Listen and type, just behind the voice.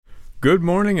Good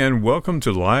morning and welcome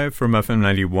to Live from FM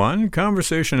 91,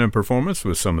 conversation and performance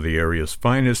with some of the area's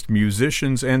finest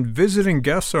musicians and visiting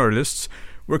guest artists.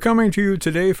 We're coming to you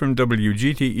today from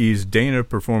WGTE's Dana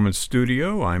Performance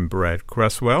Studio. I'm Brad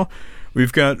Cresswell.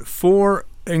 We've got four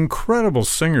incredible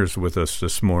singers with us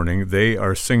this morning. They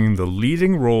are singing the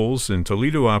leading roles in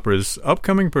Toledo Opera's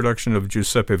upcoming production of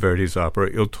Giuseppe Verdi's opera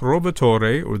Il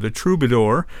Trovatore, or The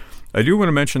Troubadour. I do want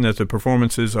to mention that the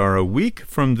performances are a week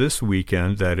from this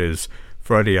weekend. That is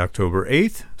Friday, October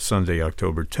 8th, Sunday,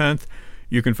 October 10th.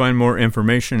 You can find more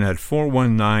information at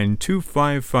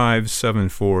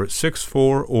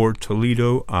 419-255-7464 or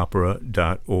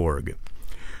toledoopera.org.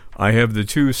 I have the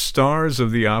two stars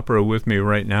of the opera with me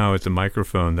right now at the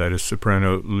microphone. That is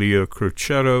soprano Leah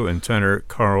Crocetto and tenor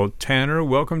Kyle Pfortmiller.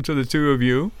 Welcome to the two of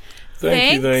you.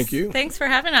 Thank you. Thanks for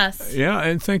having us. Yeah,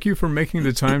 and thank you for making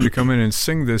the time to come in and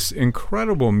sing this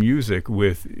incredible music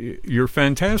with your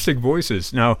fantastic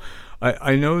voices. Now,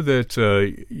 I know that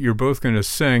you're both going to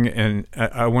sing, and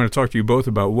I want to talk to you both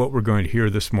about what we're going to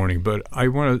hear this morning, but I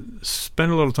want to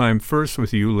spend a little time first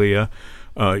with you, Leah.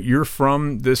 You're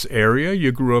from this area.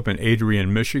 You grew up in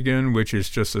Adrian, Michigan, which is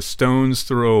just a stone's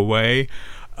throw away.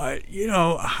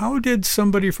 How did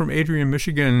somebody from Adrian,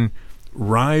 Michigan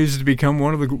rise to become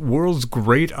one of the world's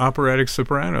great operatic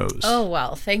sopranos? Oh,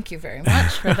 well, thank you very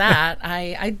much for that.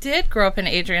 I did grow up in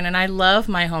Adrian, and I love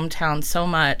my hometown so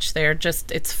much. They're just,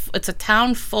 it's a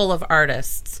town full of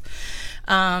artists.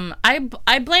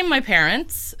 I blame my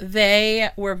parents. They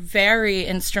were very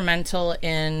instrumental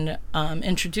in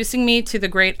introducing me to the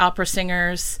great opera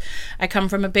singers. I come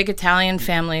from a big Italian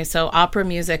family, so opera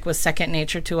music was second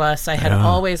nature to us. I had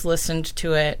always listened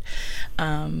to it.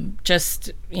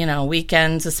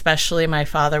 Weekends especially, my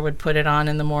father would put it on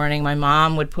in the morning. My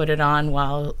mom would put it on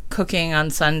while cooking on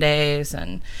Sundays,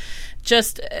 and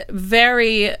just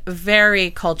very, very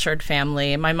cultured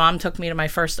family. My mom took me to my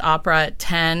first opera at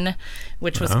 10,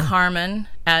 which was Carmen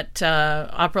at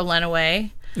Opera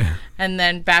Lenawee. And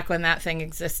then back when that thing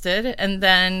existed. And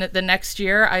then the next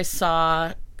year I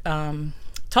saw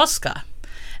Tosca,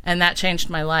 and that changed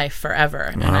my life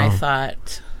forever. And I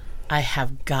thought, I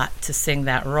have got to sing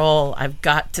that role. I've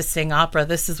got to sing opera.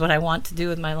 This is what I want to do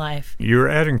with my life. You're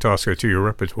adding Tosca to your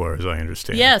repertoire, as I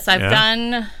understand. Yes, I've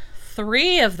done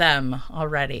 3 of them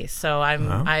already. So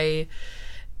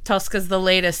Tosca's the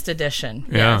latest edition.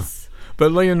 Yeah. Yes.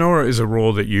 But Leonora is a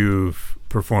role that you've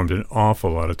performed an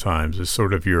awful lot of times. It's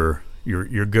sort of your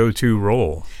go-to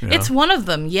role. It's one of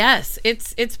them, yes.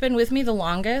 It's been with me the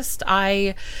longest.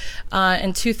 In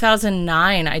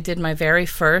 2009, I did my very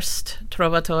first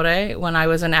Trovatore when I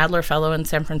was an Adler Fellow in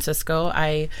San Francisco.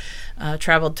 I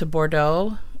traveled to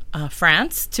Bordeaux,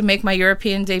 France, to make my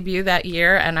European debut that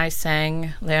year, and I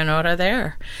sang Leonora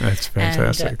there. That's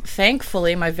fantastic. And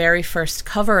thankfully, my very first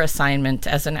cover assignment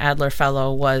as an Adler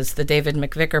Fellow was the David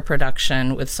McVicker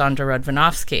production with Sondra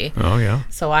Radvanovsky. Oh, yeah.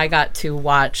 So I got to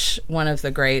watch one of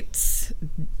the greats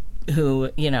who,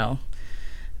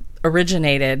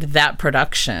 originated that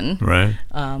production. Right.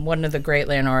 One of the great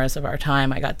Leonoras of our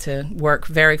time. I got to work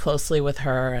very closely with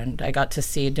her, and I got to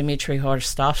see Dmitri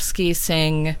Horstovsky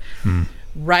sing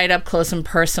right up close and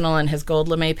personal in his gold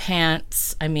lame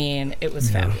pants. I mean, it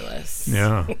was fabulous.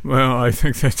 Yeah. Well, I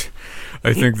think that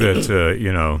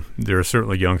there are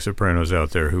certainly young sopranos out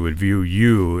there who would view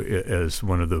you as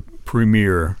one of the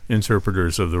premier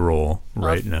interpreters of the role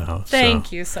right now.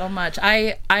 Thank you so much.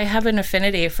 I have an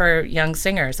affinity for young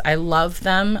singers. I love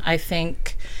them. I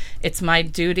think it's my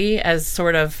duty as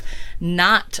sort of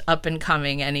not up and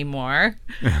coming anymore.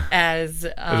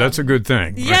 That's a good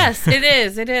thing. Right? Yes, it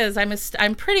is. It is.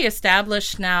 I'm pretty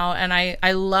established now, and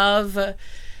I love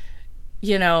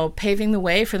paving the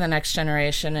way for the next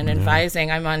generation and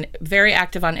advising. I'm very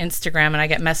active on Instagram, and I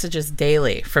get messages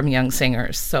daily from young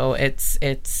singers. So it's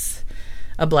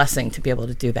a blessing to be able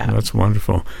to do that. That's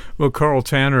wonderful. Well, Kyle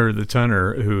Pfortmiller, the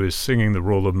tenor, who is singing the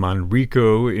role of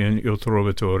Manrico in Il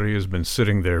Trovatore, has been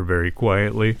sitting there very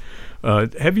quietly.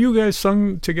 Have you guys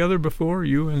sung together before,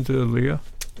 you and Leah?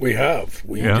 We have.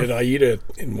 We did Aida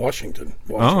in Washington.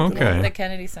 Oh, okay. The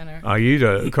Kennedy Center.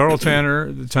 Aida. Kyle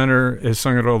Pfortmiller, the tenor, has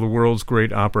sung at all the world's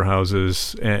great opera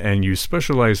houses, and you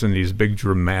specialize in these big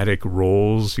dramatic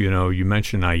roles. You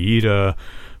mentioned Aida.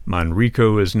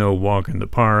 Manrico is no walk in the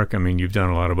park. I mean, you've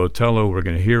done a lot of Otello. We're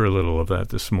going to hear a little of that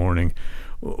this morning.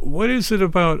 What is it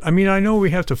about? I mean, I know we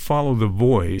have to follow the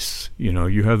voice.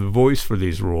 You have the voice for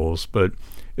these roles, but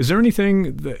is there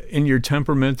anything in your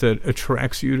temperament that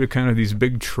attracts you to kind of these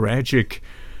big tragic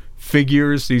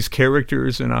figures, these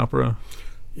characters in opera?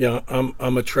 Yeah,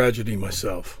 I'm a tragedy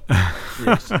myself.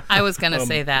 Yes. I was going to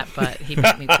say that, but he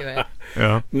beat me to it.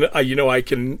 Yeah.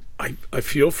 I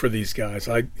feel for these guys.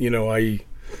 I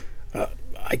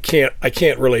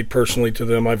can't relate personally to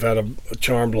them. I've had a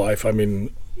charmed life. I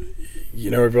mean,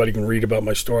 everybody can read about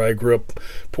my story. I grew up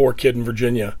poor kid in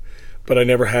Virginia, but I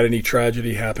never had any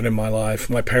tragedy happen in my life.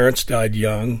 My parents died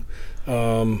young,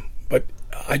 but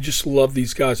I just love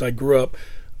these guys. I grew up.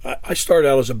 I started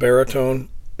out as a baritone,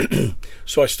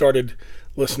 so I started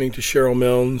listening to Cheryl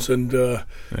Milnes and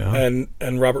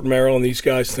Robert Merrill and these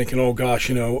guys, thinking, oh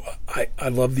gosh, I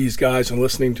love these guys, and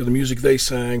listening to the music they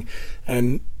sang,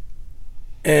 and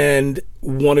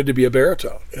wanted to be a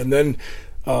baritone. And then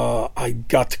I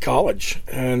got to college,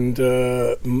 and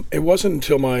it wasn't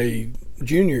until my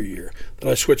junior year that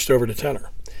I switched over to tenor,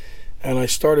 and I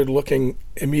started looking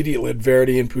immediately at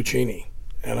Verdi and Puccini.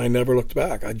 And I never looked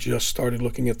back. I just started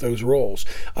looking at those roles.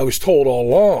 I was told all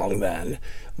along then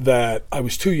that I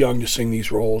was too young to sing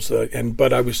these roles, but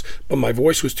my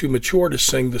voice was too mature to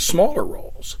sing the smaller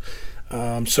roles.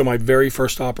 So my very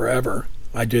first opera ever,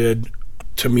 I did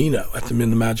Tamino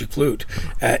in the Magic Flute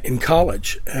in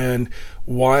college. And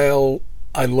while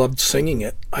I loved singing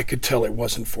it, I could tell it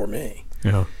wasn't for me.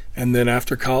 Yeah. And then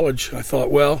after college, I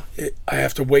thought, I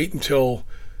have to wait until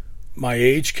my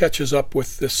age catches up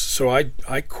with this. So I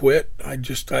quit.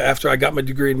 After I got my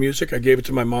degree in music, I gave it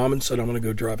to my mom and said, I'm going to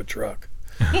go drive a truck.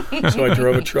 So I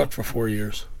drove a truck for 4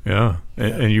 years. Yeah.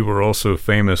 And you were also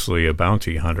famously a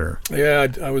bounty hunter. Yeah,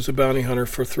 I was a bounty hunter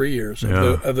for 3 years.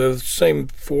 Yeah. Of the same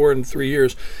 4 and 3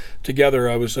 years together,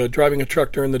 I was driving a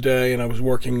truck during the day, and I was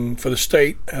working for the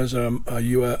state as not a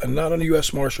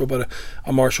U.S. Marshal, but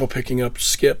a marshal, picking up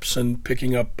skips and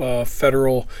picking up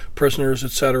federal prisoners,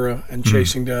 etc., and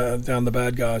chasing down the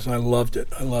bad guys. And I loved it.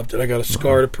 I got a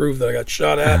scar to prove that I got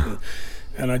shot at,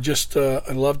 and I just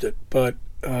I loved it. But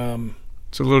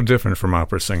it's a little different from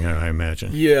opera singing, I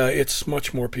imagine. Yeah, it's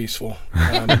much more peaceful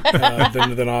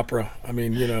than opera. I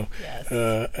mean, Yes.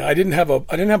 I didn't have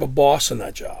a boss in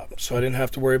that job, so I didn't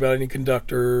have to worry about any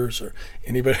conductors or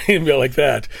anybody like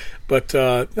that. But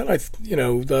then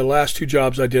the last 2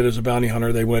 jobs I did as a bounty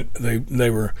hunter, they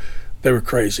were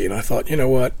crazy, and I thought, you know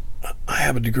what, I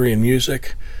have a degree in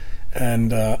music,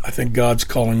 and I think God's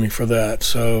calling me for that.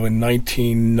 So in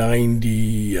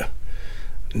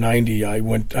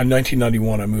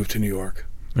 1991, I moved to New York.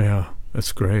 Yeah,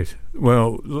 that's great.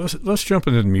 Well, let's jump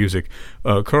into the music.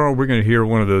 Carl, we're going to hear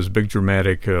one of those big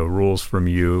dramatic roles from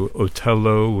you,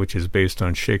 Otello, which is based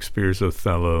on Shakespeare's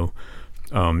Othello.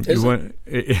 That's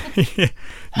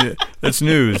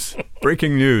news.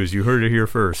 Breaking news. You heard it here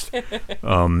first. Give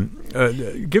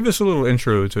us a little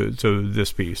intro to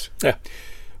this piece. Yeah.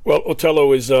 Well,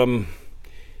 Otello is...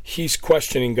 he's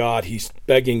questioning God. He's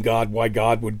begging God why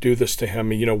God would do this to him.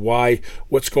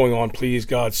 What's going on? Please,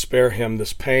 God, spare him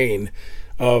this pain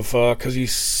because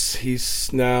he's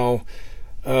now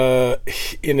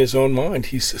in his own mind.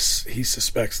 He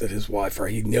suspects that his wife, or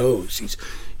he knows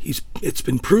it's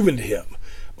been proven to him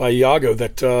by Iago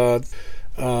that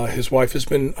his wife has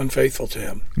been unfaithful to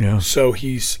him. Yeah. So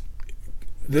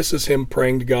this is him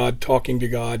praying to God, talking to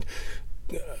God,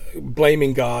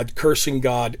 blaming God, cursing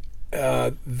God.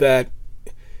 That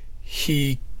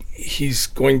he's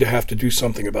going to have to do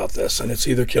something about this, and it's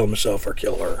either kill himself or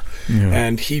kill her. Yeah.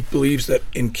 And he believes that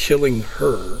in killing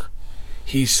her,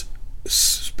 he's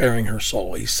sparing her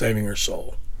soul. He's saving her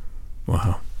soul.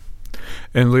 Wow.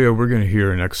 And Leah, we're going to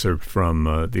hear an excerpt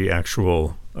from the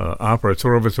actual opera,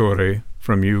 Trovatore,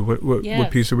 from you.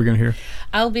 What piece are we going to hear?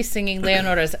 I'll be singing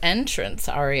Leonora's entrance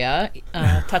aria,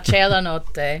 Tace la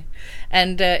notte.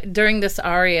 And during this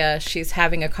aria, she's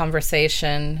having a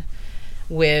conversation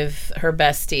with her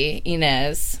bestie,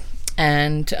 Inez.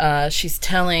 And she's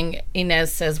telling,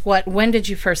 Inez says, when did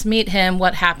you first meet him?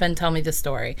 What happened? Tell me the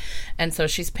story. And so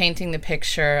she's painting the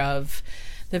picture of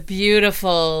the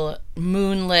beautiful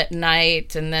moonlit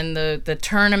night, and then the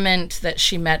tournament that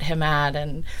she met him at,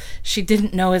 and she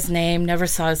didn't know his name, never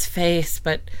saw his face,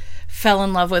 but fell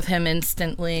in love with him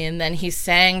instantly. And then he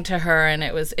sang to her, and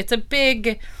it's a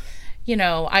big,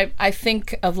 I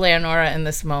think of Leonora in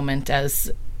this moment as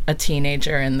a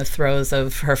teenager in the throes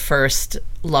of her first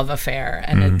love affair,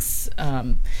 and it's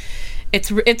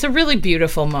a really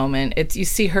beautiful moment. You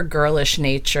see her girlish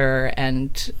nature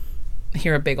and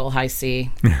hear a big ol' high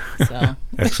C. So.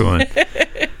 Excellent.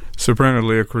 Soprano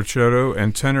Leah Crocetto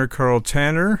and tenor Carl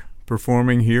Tanner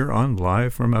performing here on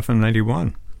Live from FM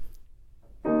 91.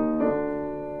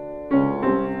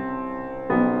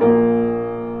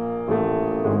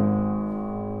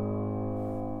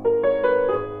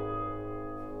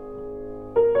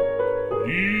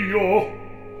 Dio,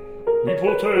 mi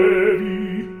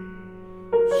potevi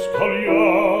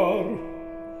scagliar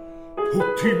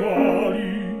tutti i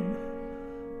mali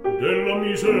della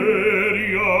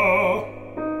miseria,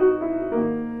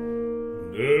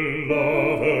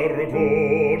 della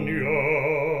vergogna.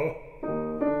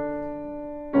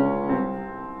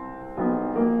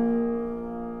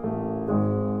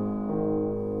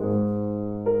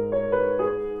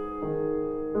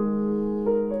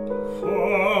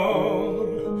 Far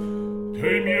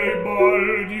dei miei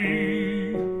baldi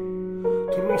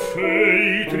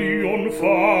trofei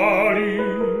trionfali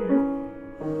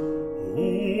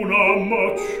una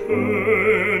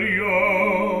maceria,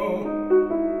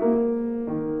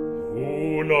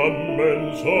 una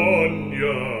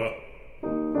menzogna.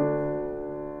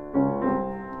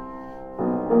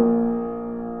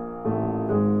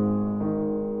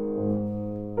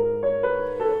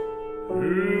 E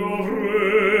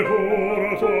avrei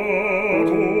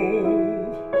portato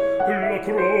la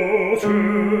croce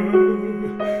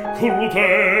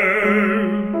crutel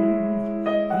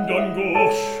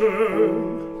d'angosce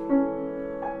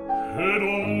ed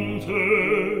onte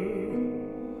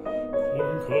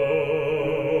con calma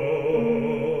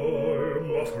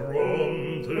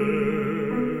fronte.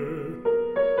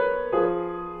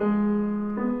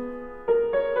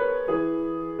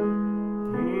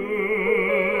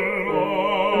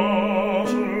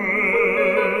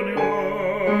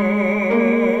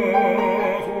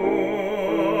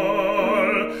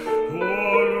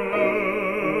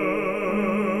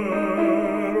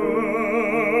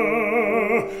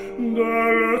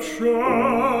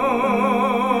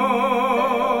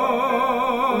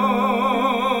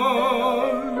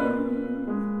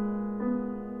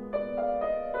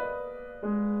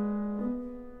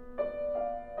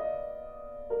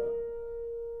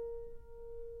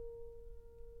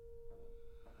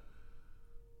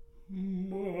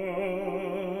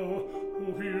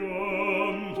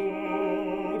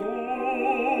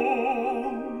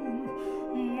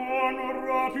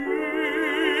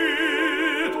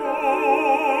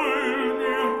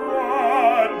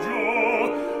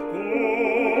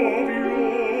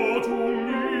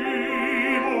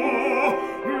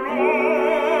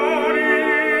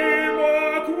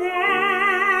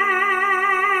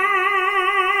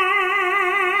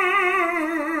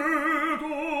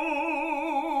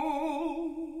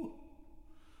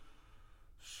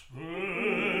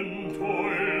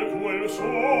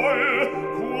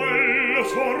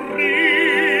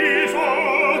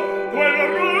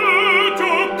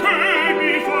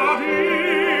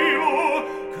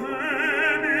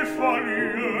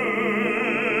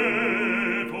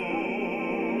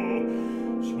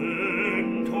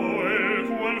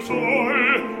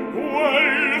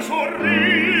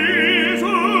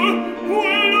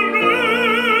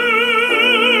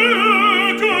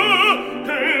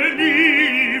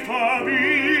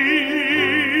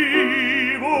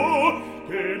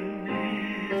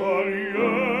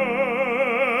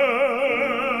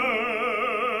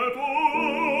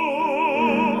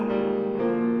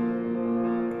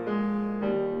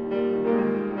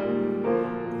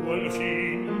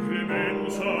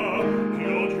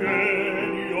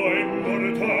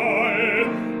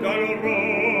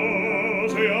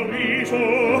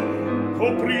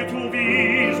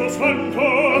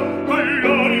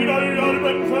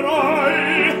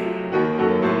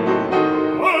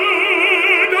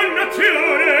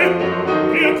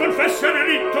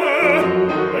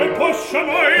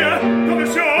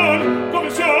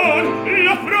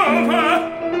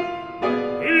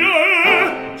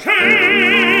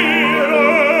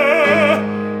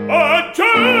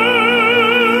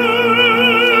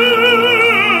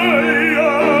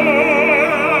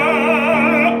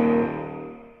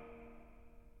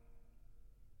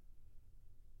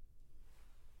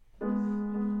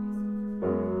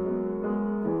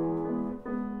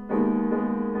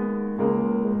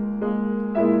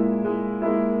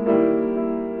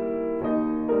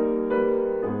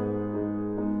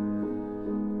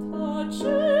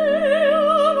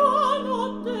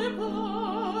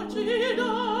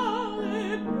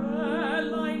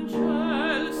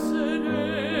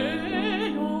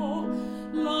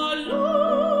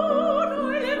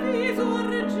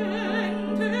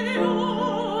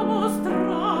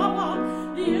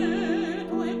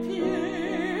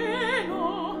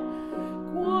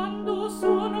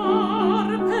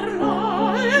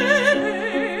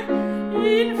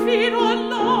 Infino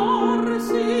all'or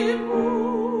si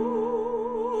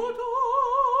muove.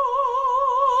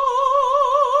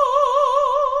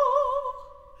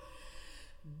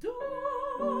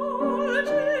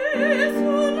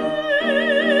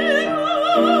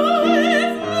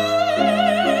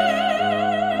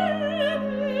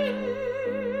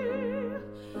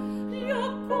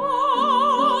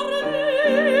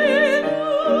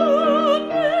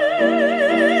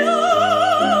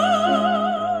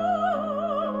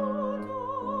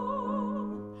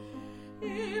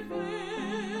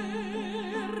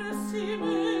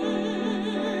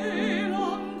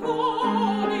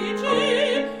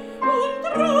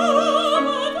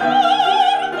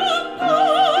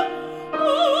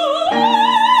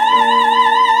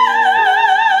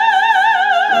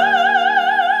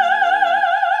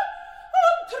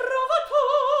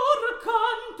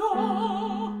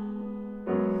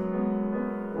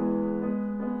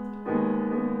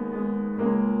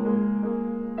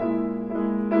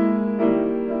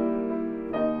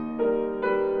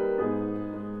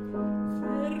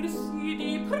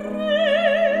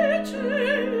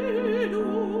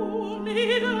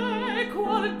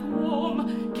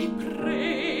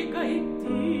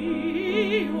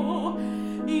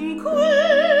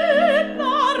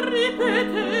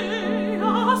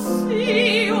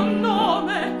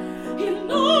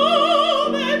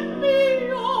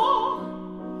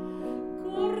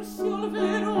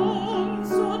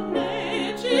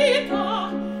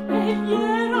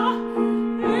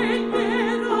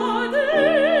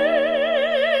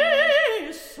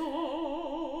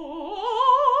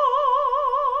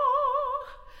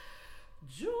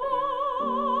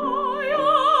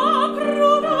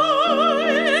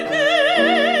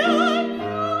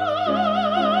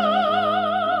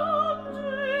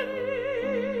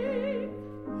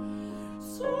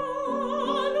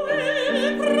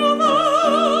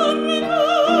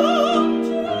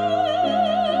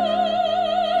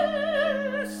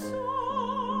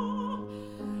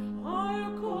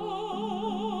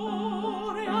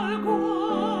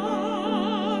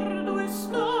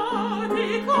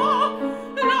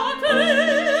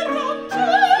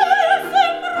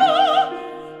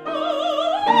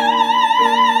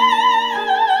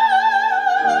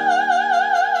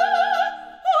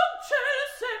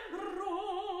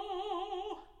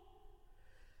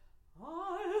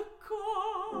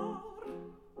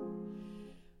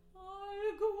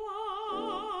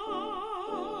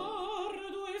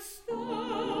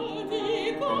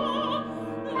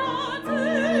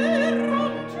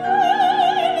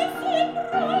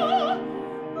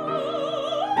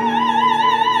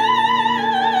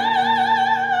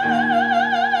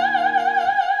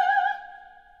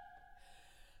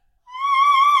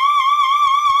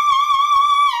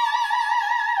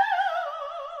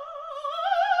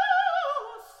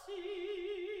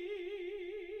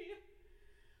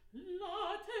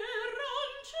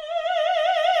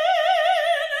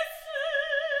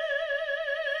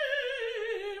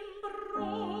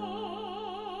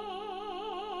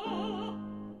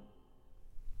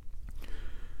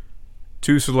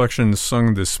 Two selections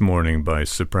sung this morning by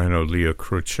soprano Leah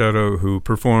Crocetto, who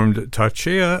performed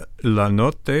Tacea la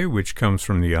notte, which comes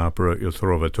from the opera Il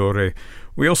Trovatore.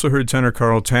 We also heard tenor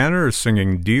Carl Tanner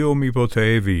singing Dio mi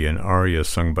potevi, an aria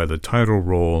sung by the title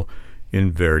role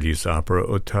in Verdi's opera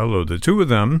Otello. The two of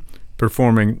them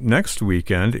performing next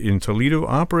weekend in Toledo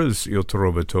Opera's Il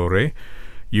Trovatore.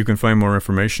 You can find more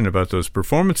information about those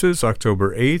performances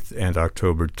October 8th and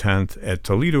October 10th at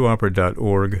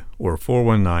toledoopera.org or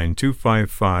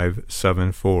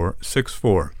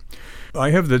 419-255-7464. I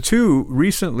have the two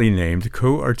recently named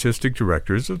co-artistic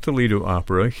directors of Toledo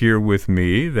Opera here with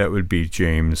me. That would be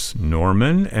James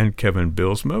Norman and Kevin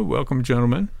Bylsma. Welcome,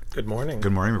 gentlemen. Good morning.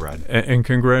 Good morning, Brad. And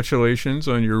congratulations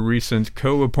on your recent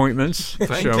co-appointments,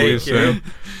 shall we say.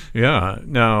 Yeah.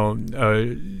 Now,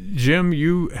 Jim,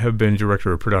 you have been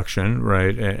director of production,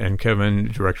 right? And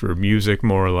Kevin, director of music,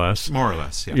 more or less. More or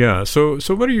less, yeah. Yeah. So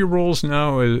what are your roles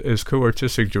now as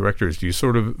co-artistic directors? Do you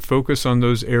sort of focus on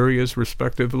those areas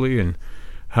respectively? And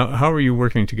how are you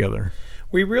working together?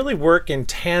 We really work in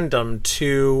tandem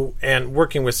and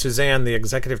working with Suzanne, the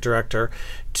executive director,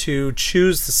 to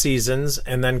choose the seasons.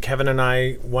 And then Kevin and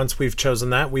I, once we've chosen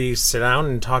that, we sit down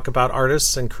and talk about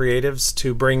artists and creatives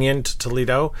to bring into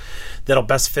Toledo that'll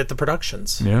best fit the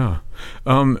productions. Yeah.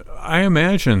 I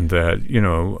imagine that,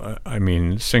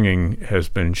 singing has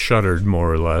been shuttered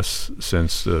more or less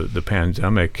since the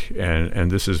pandemic,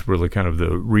 and this is really kind of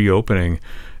the reopening,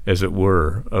 as it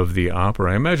were, of the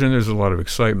opera. I imagine there's a lot of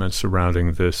excitement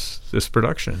surrounding this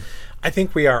production. I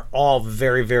think we are all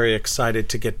very, very excited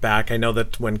to get back. I know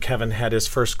that when Kevin had his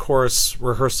first chorus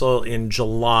rehearsal in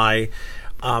July,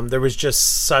 there was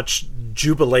just such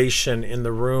jubilation in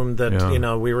the room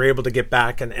that we were able to get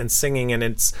back and singing, and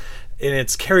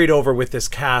it's carried over with this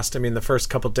cast. I mean, the first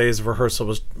couple of days of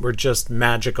rehearsal were just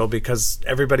magical because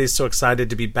everybody's so excited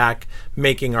to be back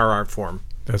making our art form.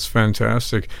 That's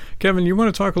fantastic. Kevin, you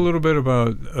want to talk a little bit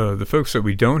about the folks that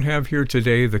we don't have here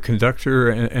today, the conductor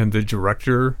and the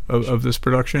director of this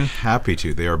production? Happy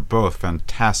to. They are both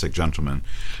fantastic gentlemen.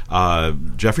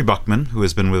 Jeffrey Buckman, who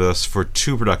has been with us for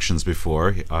two productions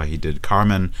before, he did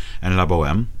Carmen and La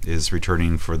Bohème, is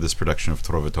returning for this production of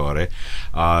Trovatore.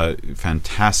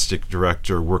 Fantastic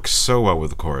director, works so well with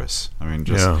the chorus. I mean,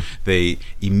 they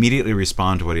immediately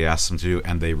respond to what he asks them to do,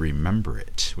 and they remember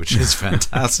it, which is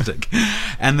fantastic.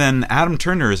 And then Adam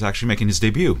Turner is actually making his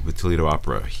debut with Toledo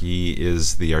Opera. He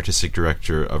is the artistic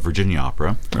director of Virginia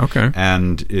Opera. Okay.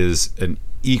 And is an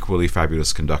equally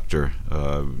fabulous conductor.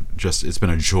 It's been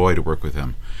a joy to work with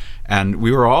him. And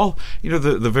we were all,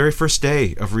 the very first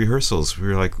day of rehearsals, we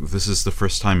were like, this is the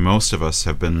first time most of us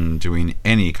have been doing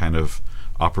any kind of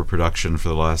opera production for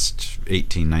the last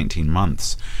 18, 19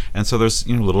 months. And so there's,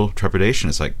 little trepidation.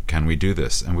 It's like, can we do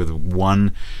this? And with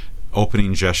one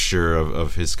opening gesture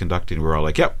of his conducting, we're all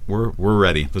like, yep, we're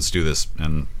ready, let's do this.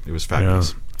 And it was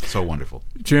fabulous. So wonderful.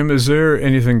 Jim, is there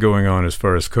anything going on as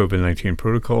far as COVID-19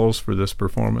 protocols for this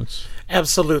performance?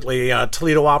 Absolutely.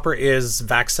 Toledo Opera is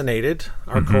vaccinated.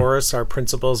 Our chorus, our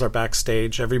principals are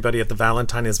backstage. Everybody at the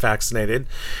Valentine is vaccinated.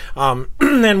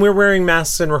 And we're wearing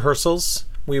masks in rehearsals.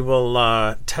 We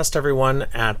will test everyone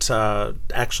at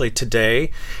actually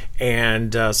today,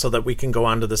 and so that we can go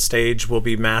onto the stage. We'll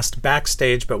be masked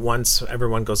backstage, but once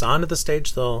everyone goes onto the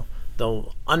stage, they'll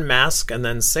unmask and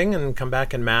then sing and come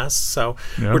back in mask. So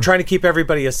we're trying to keep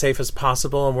everybody as safe as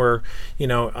possible, and we're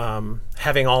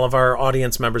having all of our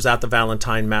audience members at the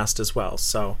Valentine masked as well.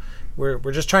 So we're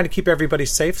just trying to keep everybody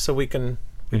safe so we can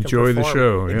enjoy the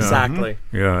show. Yeah. Exactly.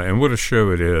 Yeah, and what a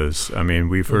show it is. I mean,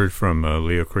 we've heard from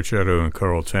Leah Crocetto and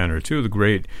Carl Tanner, two of the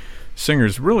great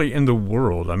singers really in the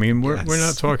world. I mean, we're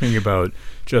not talking about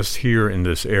just here in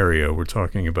this area. We're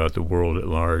talking about the world at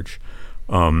large.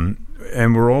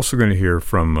 And we're also going to hear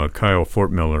from Kyle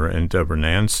Pfortmiller and Deborah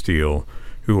Nansteel,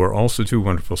 who are also two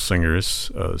wonderful singers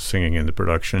singing in the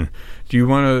production. Do you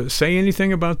want to say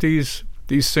anything about these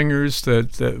singers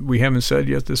that we haven't said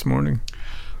yet this morning?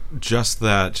 Just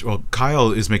that,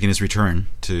 Kyle is making his return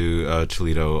to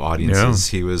Toledo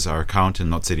audiences. Yeah. He was our count in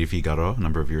Nozze di Figaro a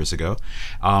number of years ago.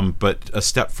 But a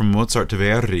step from Mozart to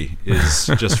Verdi is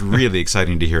just really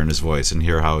exciting to hear in his voice and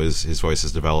hear how his voice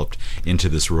has developed into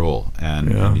this role.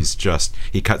 And he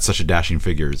cuts such a dashing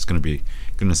figure. It's going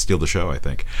to steal the show, I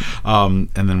think. And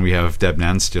then we have Deb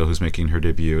Nansteel, who's making her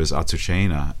debut as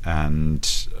Azucena,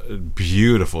 and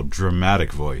beautiful,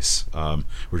 dramatic voice.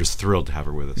 We're just thrilled to have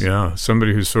her with us. Yeah,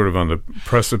 somebody who's sort of on the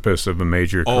precipice of a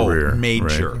major career.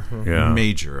 Major. Right? Yeah.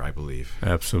 Major, I believe.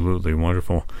 Absolutely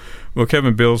wonderful. Well,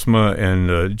 Kevin Bylsma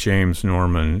and James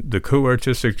Norman, the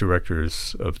co-artistic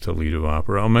directors of Toledo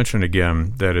Opera. I'll mention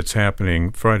again that it's happening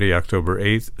Friday, October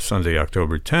 8th, Sunday,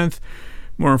 October 10th.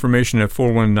 More information at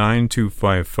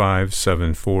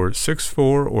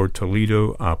 419-255-7464 or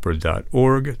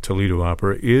ToledoOpera.org. Toledo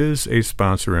Opera is a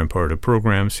sponsor and part of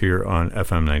programs here on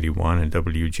FM 91 and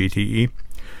WGTE.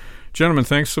 Gentlemen,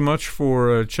 thanks so much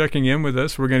for checking in with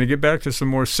us. We're going to get back to some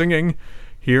more singing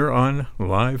here on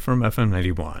Live from FM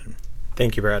 91.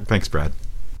 Thank you, Brad. Thanks, Brad.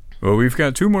 Well, we've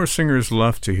got two more singers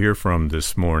left to hear from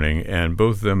this morning, and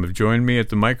both of them have joined me at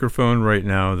the microphone right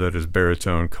now. That is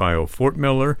baritone Kyle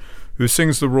Pfortmiller, who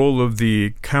sings the role of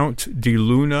the Count di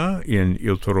Luna in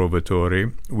Il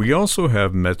Trovatore. We also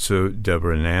have mezzo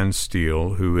Deborah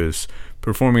Nansteel, who is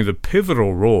performing the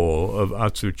pivotal role of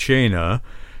Azucena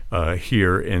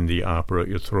here in the opera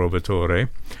Il Trovatore.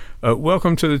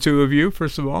 Welcome to the two of you,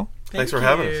 first of all. Thanks for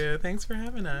having us. Thanks for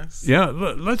having us. Yeah,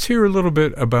 let's hear a little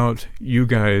bit about you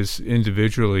guys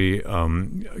individually.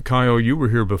 Kyle, you were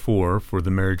here before for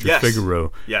The Marriage of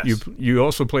Figaro. Yes. You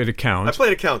also played a count. I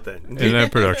played a count then. In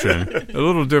that production. A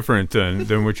little different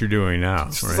than what you're doing now,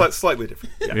 right? Slightly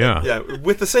different. Yeah. Yeah,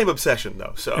 with the same obsession,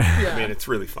 though. So, I mean, it's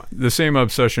really fun. The same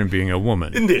obsession being a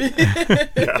woman. Indeed.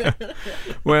 Yeah.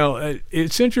 Well,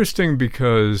 it's interesting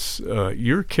because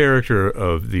your character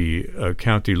of the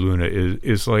Count di Luna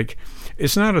is like,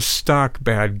 it's not a stock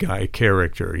bad guy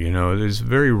character, you know. It's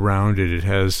very rounded. It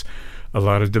has a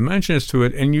lot of dimensions to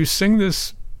it. And you sing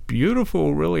this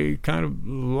beautiful, really kind of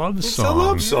love song. It's a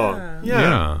love song.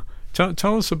 Yeah.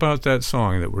 Tell us about that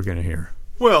song that we're going to hear.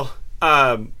 Well,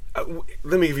 let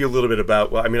me give you a little bit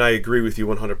about, I mean, I agree with you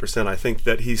 100%. I think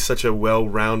that he's such a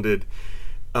well-rounded,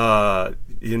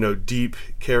 deep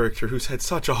character who's had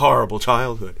such a horrible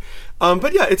childhood.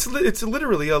 But yeah, it's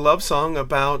literally a love song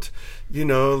about,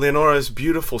 Leonora's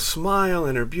beautiful smile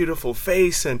and her beautiful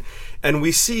face, and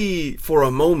we see for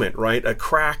a moment, right, a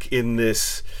crack in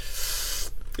this,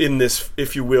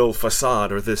 if you will,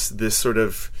 facade, or this sort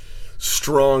of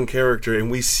strong character,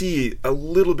 and we see a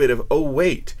little bit of, oh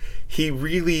wait, he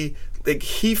really,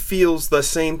 he feels the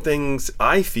same things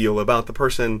I feel about the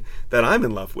person that I'm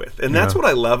in love with. And that's what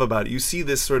I love about it. You see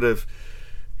this sort of,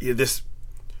 this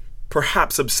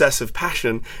perhaps obsessive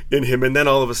passion in him, and then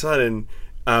all of a sudden,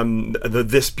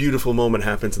 this beautiful moment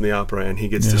happens in the opera, and he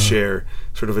gets to share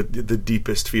sort of the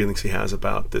deepest feelings he has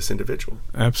about this individual.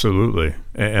 Absolutely.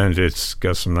 And it's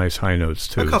got some nice high notes,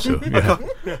 too.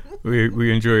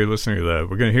 We enjoy listening to that.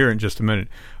 We're going to hear it in just a minute.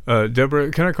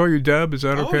 Deborah, can I call you Deb? Is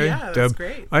that okay? Yeah, Deb, that's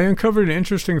great. I uncovered an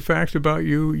interesting fact about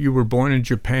you. You were born in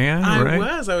Japan,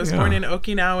 right? I was born in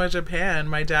Okinawa, Japan.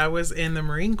 My dad was in the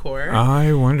Marine Corps.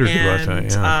 I wondered about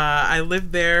that, I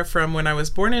lived there from when I was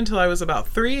born until I was about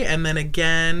 3, and then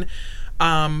again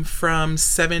from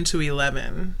 7 to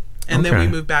 11. And then we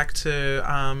moved back to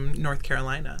North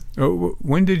Carolina. Oh,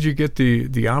 when did you get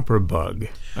the opera bug?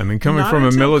 I mean, coming Not from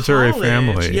a military college.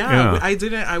 family. Yeah,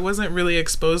 I wasn't really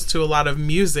exposed to a lot of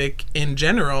music in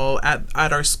general at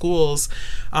our schools,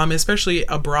 especially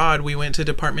abroad. We went to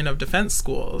Department of Defense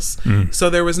schools. So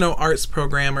there was no arts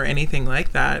program or anything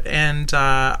like that. And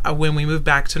when we moved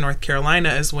back to North Carolina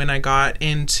is when I got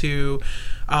into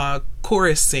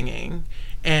chorus singing.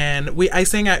 And I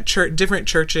sang at different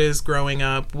churches growing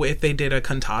up if they did a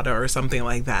cantata or something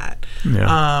like that.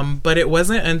 Yeah. But it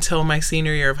wasn't until my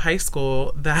senior year of high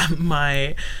school that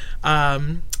my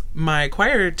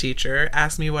choir teacher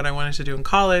asked me what I wanted to do in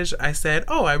college. I said,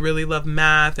 I really love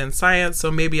math and science, so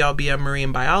maybe I'll be a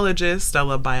marine biologist. I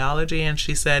love biology. And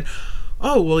she said,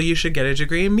 well, you should get a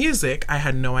degree in music. I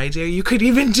had no idea you could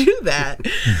even do that.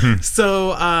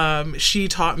 So she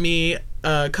taught me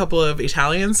a couple of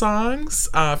Italian songs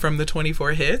from the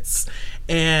 24 hits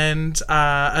and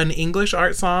an English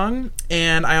art song.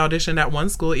 And I auditioned at one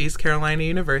school, East Carolina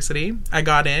University. I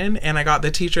got in, and I got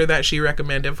the teacher that she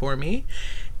recommended for me.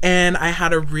 And I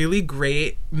had a really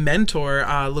great mentor,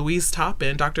 Louise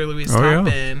Toppin, Dr. Louise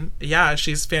Toppin. Yeah,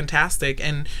 she's fantastic.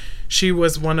 And she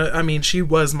was she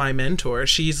was my mentor.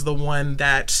 She's the one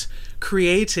that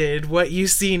created what you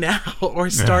see now, or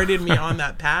started me on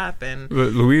that path. And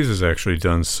Louise has actually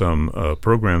done some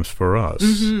programs for us,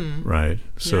 right?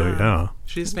 So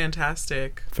she's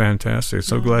fantastic. Fantastic.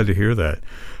 So glad to hear that.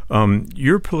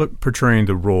 You're portraying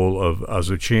the role of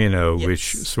Azucena,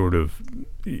 which sort of,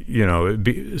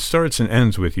 it starts and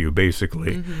ends with you,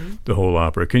 basically, the whole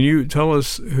opera. Can you tell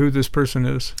us who this person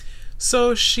is?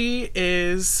 So she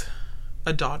is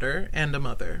a daughter and a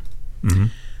mother.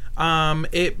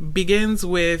 It begins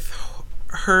with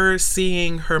her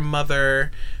seeing her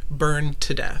mother burned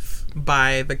to death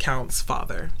by the Count's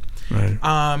father. Right.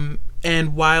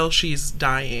 And while she's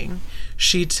dying,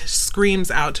 she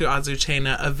screams out to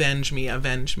Azucena, "Avenge me,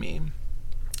 avenge me."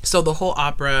 So the whole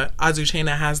opera,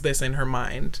 Azucena has this in her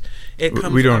mind. It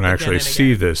comes we don't up actually again and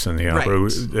see again. this in the opera.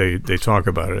 Right. They talk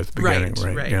about it at the beginning,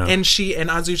 right? Yeah. And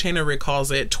Azucena recalls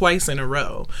it twice in a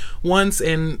row. Once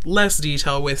in less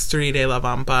detail with Stride la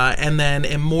Vampa, and then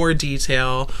in more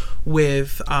detail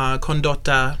with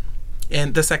Condotta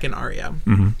in the second aria.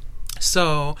 Mm-hmm.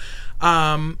 So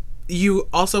you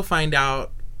also find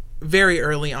out very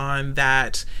early on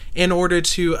that in order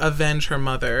to avenge her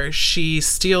mother, she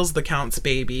steals the Count's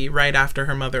baby right after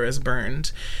her mother is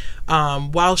burned,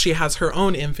 while she has her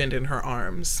own infant in her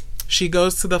arms. She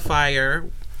goes to the fire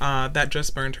that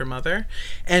just burned her mother,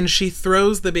 and she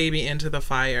throws the baby into the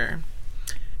fire.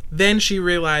 Then she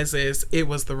realizes it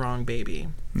was the wrong baby.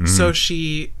 So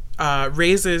she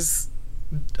raises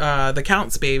the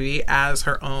Count's baby as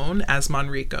her own, as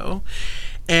Manrico.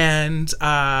 And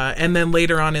then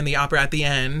later on in the opera, at the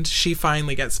end, she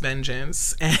finally gets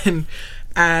vengeance. And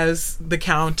as the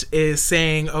Count is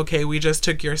saying, okay, we just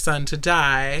took your son to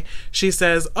die, she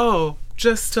says, oh,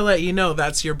 just to let you know,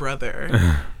 that's your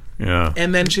brother. Yeah.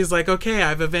 And then she's like, okay,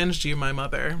 I've avenged you, my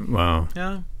mother. Wow.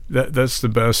 Yeah. That's the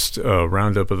best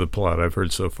roundup of the plot I've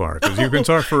heard so far. Because you can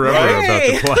talk forever about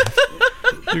the plot.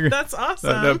 That's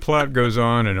awesome. That plot goes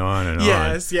on and on and on.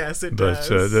 Yes, it does.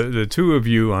 But the two of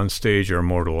you on stage are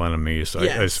mortal enemies.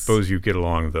 Yes. I suppose you get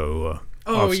along, though,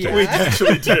 Oh, off stage. yeah. We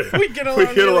actually do. We get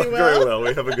along really well. very well.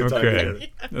 We have a good time together.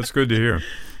 Okay, that's good to hear.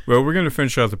 Well, we're going to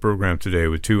finish out the program today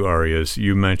with two arias.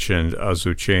 You mentioned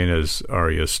Azucena's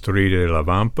aria Stride la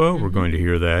Vampa. We're going to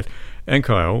hear that. And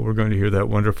Kyle, we're going to hear that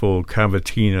wonderful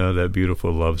cavatina, that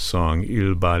beautiful love song,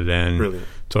 Il Balen, Brilliant.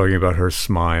 talking about her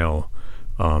smile.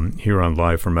 Here on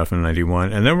Live from FM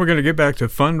 91. And then we're going to get back to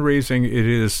fundraising. It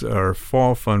is our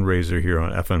fall fundraiser here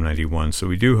on FM 91. So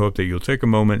we do hope that you'll take a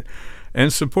moment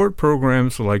and support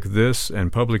programs like this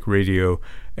and public radio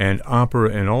and opera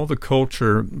and all the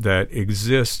culture that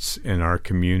exists in our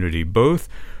community, both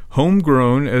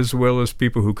homegrown as well as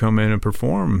people who come in and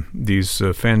perform these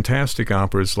fantastic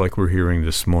operas like we're hearing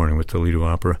this morning with Toledo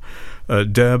Opera.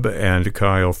 Deb and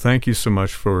Kyle, thank you so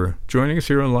much for joining us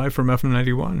here on Live from FM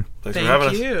 91. Thanks for having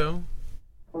us. Thank you.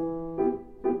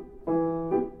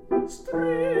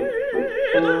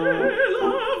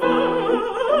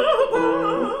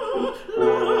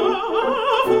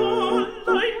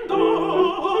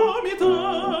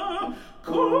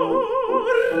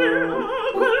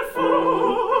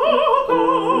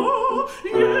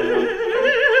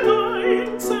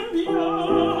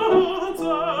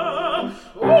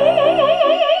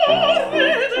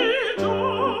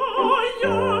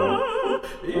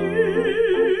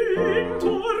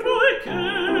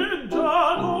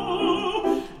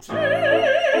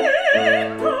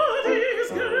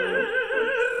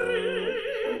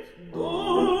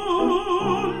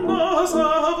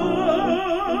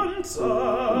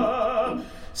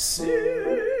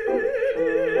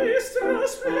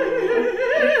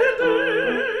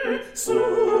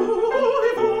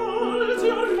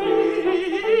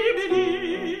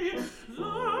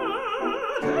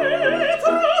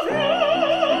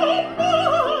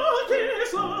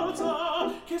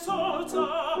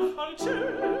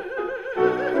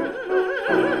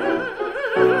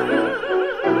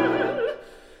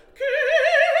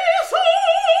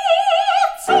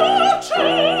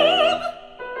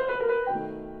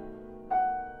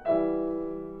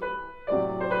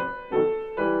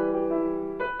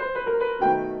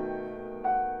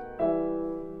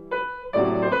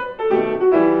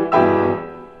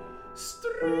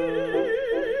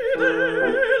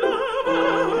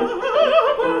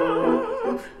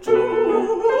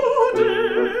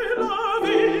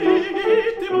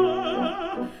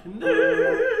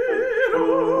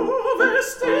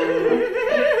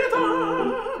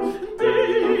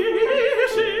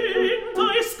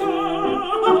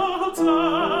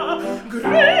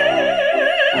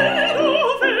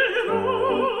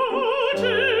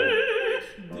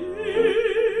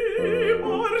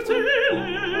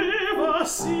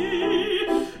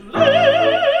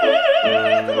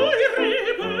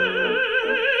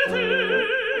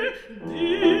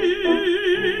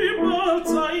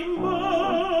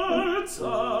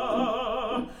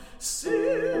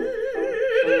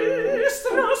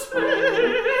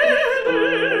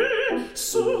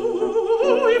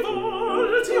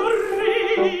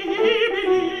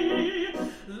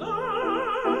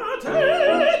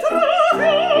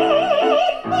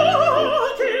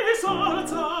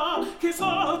 Che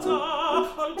sorta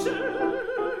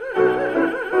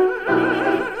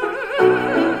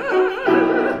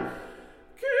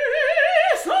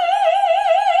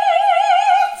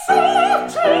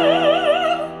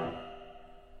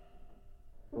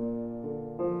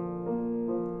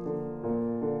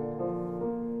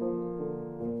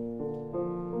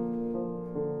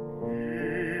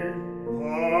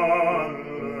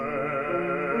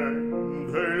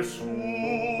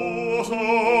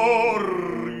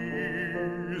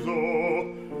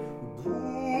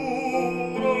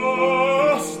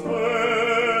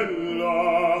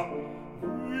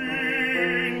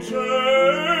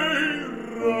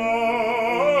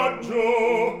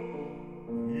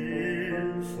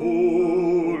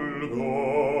fulgor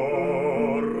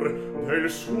del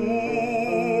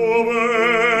suo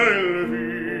bel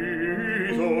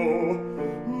viso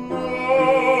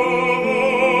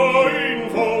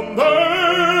infonde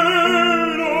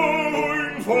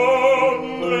a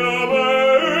me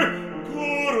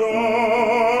coraggio.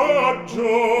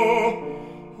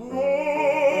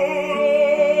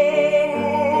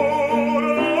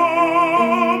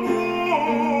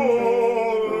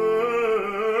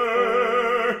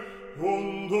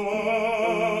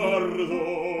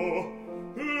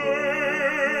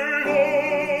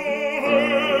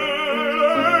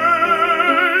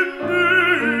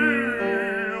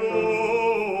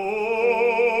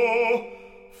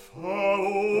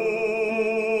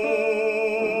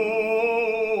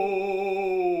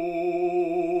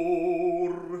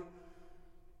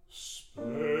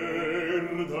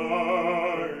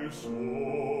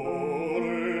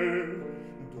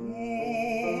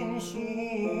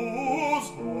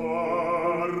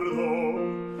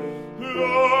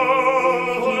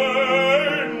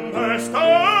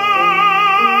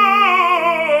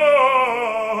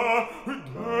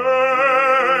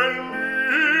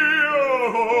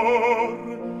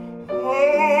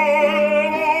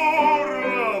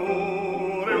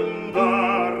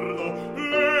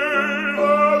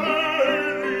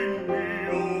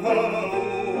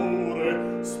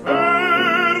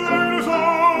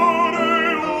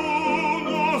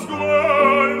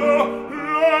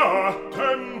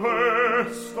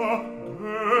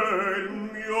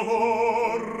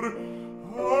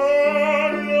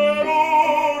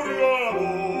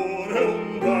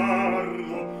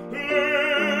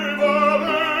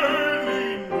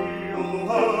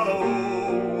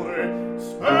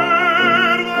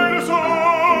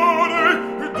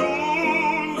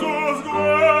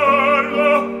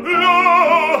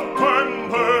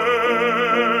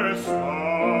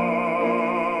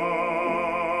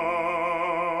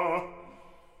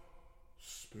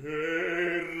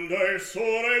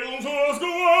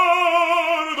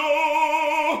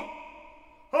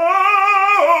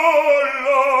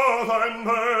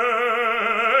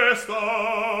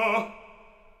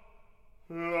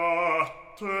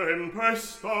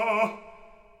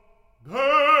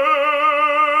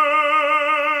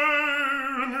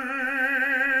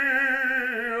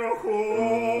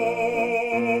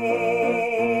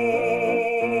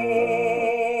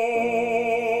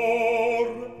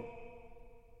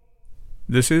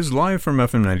 This is Live from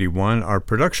FM 91. Our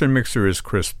production mixer is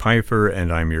Chris Pfeiffer,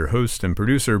 and I'm your host and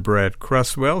producer, Brad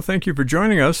Cresswell. Thank you for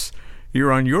joining us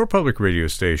here on your public radio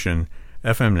station,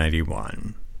 FM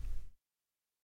 91.